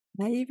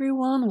Hi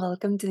everyone,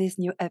 welcome to this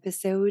new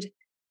episode.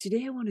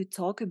 Today I want to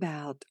talk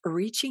about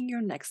reaching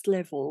your next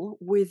level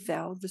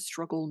without the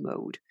struggle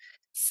mode.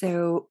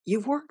 So,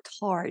 you've worked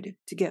hard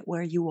to get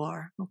where you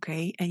are,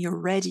 okay? And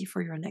you're ready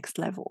for your next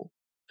level.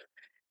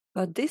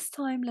 But this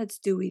time, let's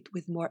do it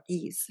with more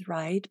ease,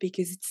 right?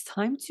 Because it's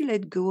time to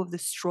let go of the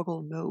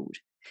struggle mode.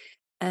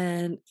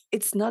 And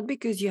it's not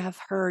because you have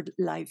heard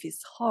life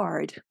is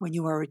hard when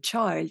you are a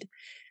child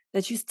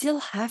that you still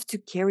have to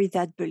carry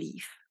that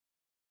belief.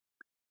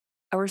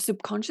 Our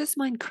subconscious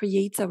mind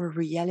creates our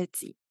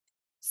reality.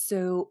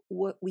 So,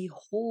 what we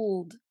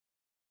hold,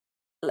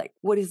 like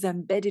what is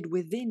embedded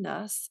within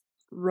us,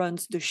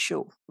 runs the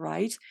show,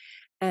 right?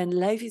 And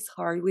life is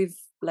hard.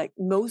 Like,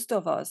 most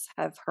of us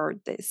have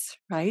heard this,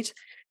 right?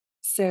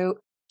 So,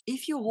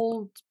 if you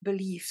hold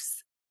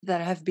beliefs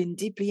that have been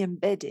deeply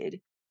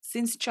embedded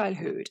since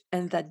childhood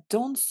and that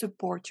don't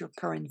support your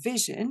current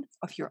vision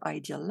of your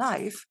ideal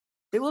life,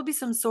 there will be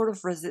some sort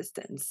of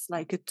resistance,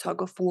 like a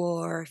tug of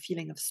war,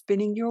 feeling of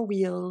spinning your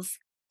wheels,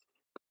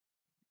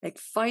 like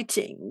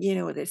fighting,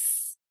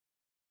 this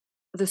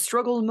the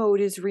struggle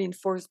mode is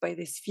reinforced by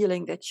this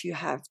feeling that you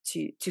have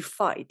to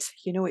fight.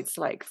 It's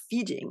like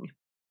feeding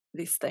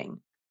this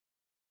thing.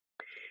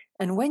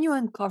 And when you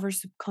uncover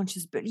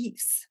subconscious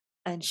beliefs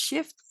and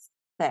shift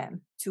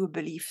them to a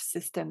belief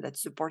system that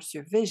supports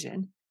your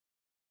vision,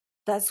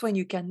 that's when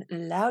you can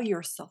allow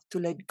yourself to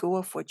let go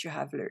of what you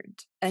have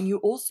learned. And you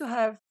also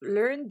have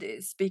learned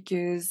this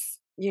because,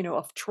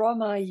 of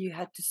trauma you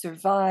had to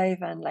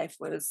survive, and life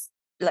was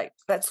like,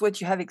 that's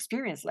what you have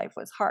experienced. Life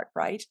was hard,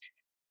 right?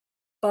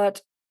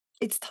 But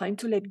it's time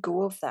to let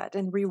go of that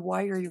and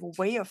rewire your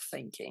way of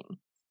thinking.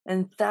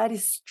 And that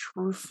is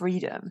true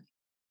freedom.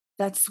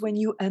 That's when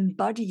you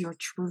embody your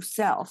true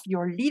self,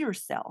 your leader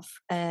self.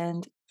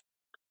 And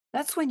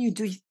that's when you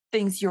do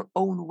things your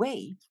own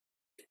way.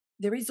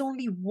 There is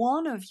only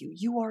one of you.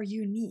 You are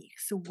unique.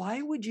 So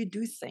why would you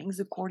do things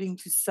according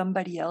to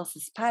somebody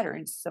else's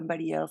patterns,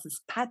 somebody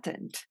else's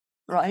patent,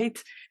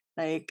 right?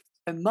 Like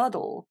a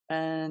model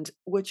and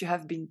what you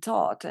have been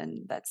taught,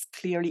 and that's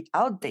clearly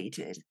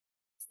outdated.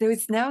 So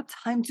it's now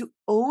time to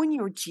own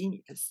your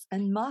genius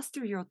and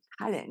master your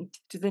talent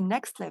to the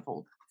next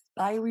level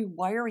by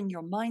rewiring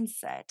your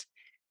mindset,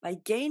 by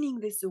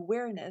gaining this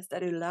awareness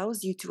that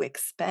allows you to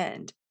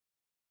expand.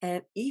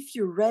 And if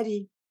you're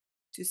ready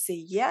to say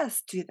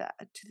yes to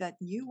that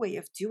new way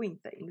of doing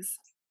things,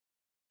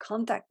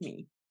 contact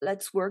me.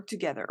 Let's work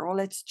together or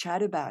let's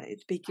chat about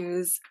it,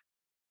 because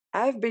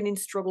I've been in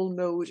struggle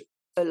mode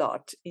a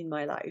lot in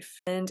my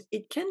life. And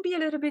it can be a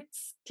little bit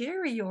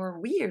scary or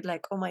weird,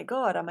 like, oh my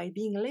God, am I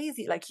being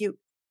lazy? Like you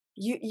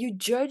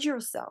judge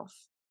yourself.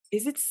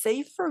 Is it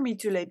safe for me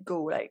to let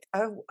go? Like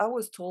I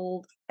was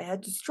told I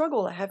had to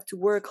struggle, I have to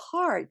work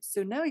hard.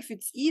 So now if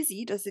it's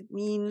easy, does it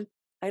mean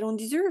I don't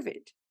deserve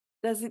it?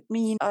 Does it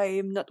mean I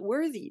am not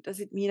worthy? Does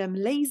it mean I'm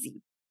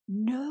lazy?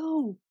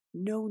 No,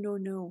 no, no,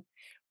 no.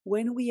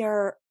 When we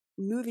are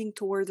moving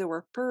towards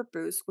our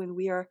purpose, when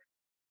we are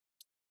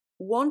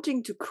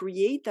wanting to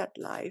create that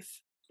life,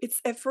 it's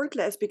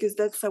effortless because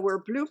that's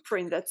our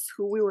blueprint. That's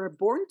who we were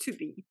born to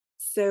be.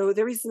 So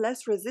there is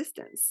less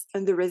resistance.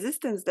 And the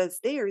resistance that's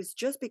there is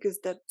just because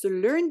that's a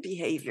learned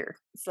behavior.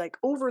 It's like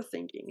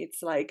overthinking.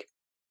 It's like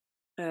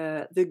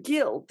the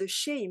guilt, the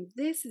shame.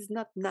 This is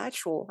not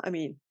natural. I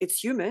mean,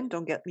 it's human,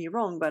 don't get me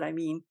wrong, but I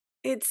mean,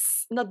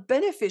 it's not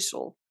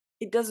beneficial.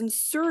 It doesn't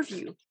serve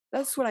you.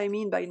 That's what I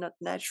mean by not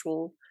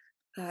natural.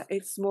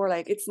 It's more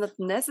like it's not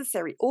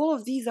necessary. All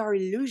of these are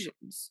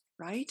illusions,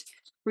 right?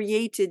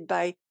 Created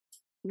by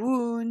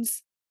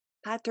wounds,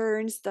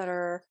 patterns that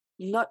are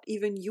not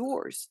even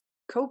yours,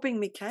 coping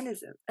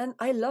mechanism. And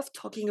I love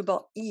talking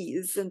about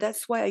ease, and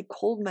that's why I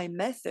called my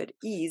method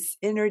ease,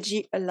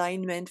 energy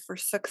alignment for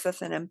success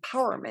and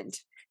empowerment.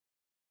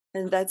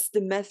 And that's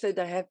the method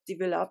I have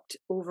developed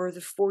over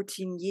the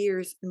 14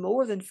 years,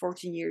 more than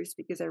 14 years,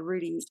 because I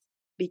really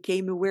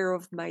became aware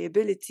of my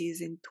abilities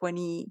in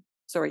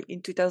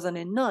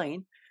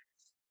 2009.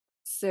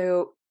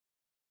 So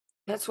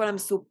that's why I'm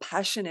so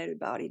passionate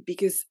about it,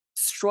 because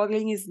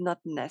struggling is not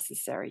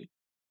necessary.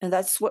 And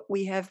that's what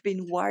we have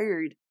been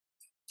wired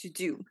to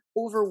do,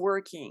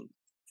 overworking.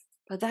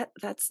 But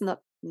that's not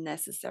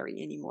necessary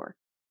anymore.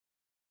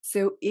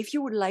 So if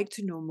you would like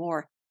to know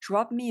more,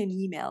 drop me an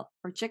email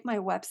or check my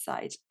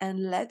website,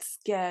 and let's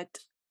get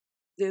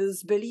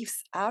those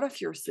beliefs out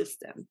of your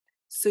system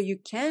so you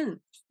can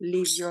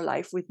live your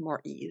life with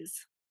more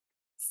ease.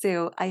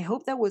 So I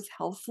hope that was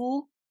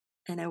helpful,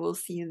 and I will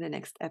see you in the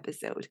next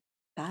episode.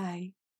 Bye.